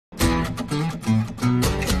G'day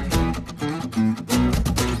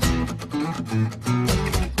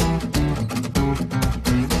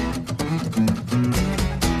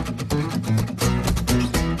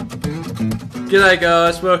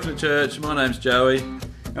guys, welcome to church. My name's Joey.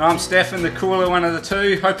 And I'm Stefan, the cooler one of the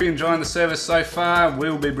two. Hope you're enjoying the service so far.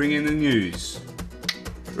 We'll be bringing the news.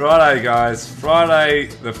 Righto guys, Friday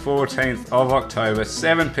the 14th of October,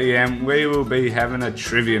 7 PM, we will be having a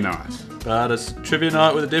trivia night. But it's trivia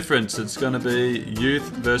night with a difference. It's going to be youth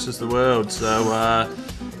versus the world. So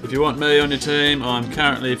if you want me on your team, I'm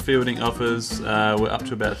currently fielding offers. We're up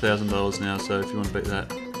to about $1,000 now, so if you want to beat that,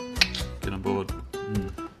 get on board.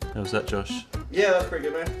 How was that, Josh? Yeah, that's pretty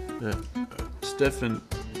good, man. Yeah. Stefan,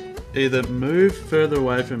 either move further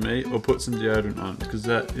away from me or put some deodorant on, because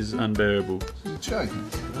that is unbearable. You're joking.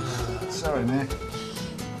 Sorry, man.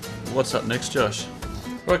 What's up next, Josh?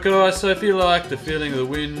 Right guys, so if you like the feeling of the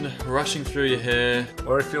wind rushing through your hair,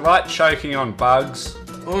 Or if you like choking on bugs,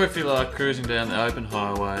 or if you like cruising down the open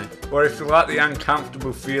highway, or if you like the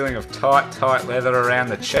uncomfortable feeling of tight leather around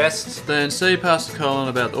the chest, then see Pastor Colin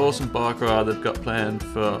about the awesome bike ride they've got planned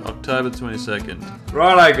for October 22nd.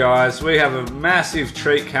 righto guys, we have a massive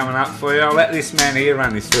treat coming up for you. I'll let this man here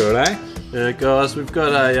run you through it, eh? Yeah guys, we've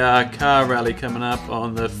got a car rally coming up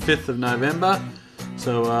on the 5th of November.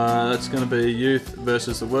 So that's going to be youth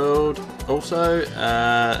versus the world. Also,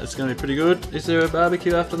 it's going to be pretty good. Is there a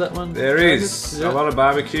barbecue after that one? There is a lot of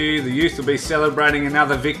barbecue. The youth will be celebrating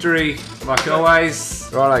another victory, like always.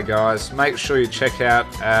 Righto guys, make sure you check out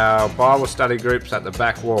our Bible study groups at the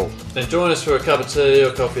back wall. And join us for a cup of tea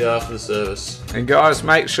or coffee after the service. And guys,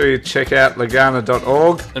 make sure you check out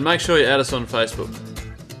Legana.org. And make sure you add us on Facebook.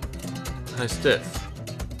 Hey Steph,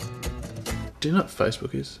 do you know what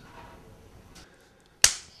Facebook is?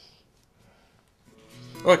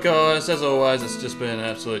 Alright guys, as always, it's just been an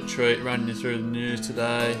absolute treat running you through the news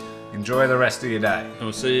today. Enjoy the rest of your day. And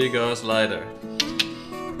we'll see you guys later.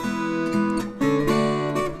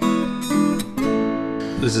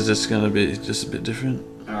 This is just going to be just a bit different.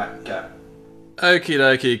 Alright, go. Okie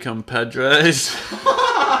dokie, compadres.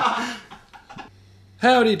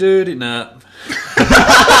 Howdy doody nut.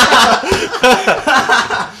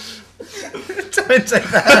 Don't take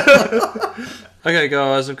that. Okay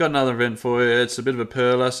guys, I've got another event for you. It's a bit of a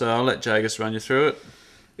perler, so I'll let Jago run you through it.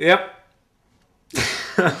 Yep.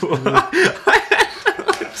 What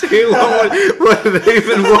it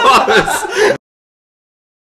even was.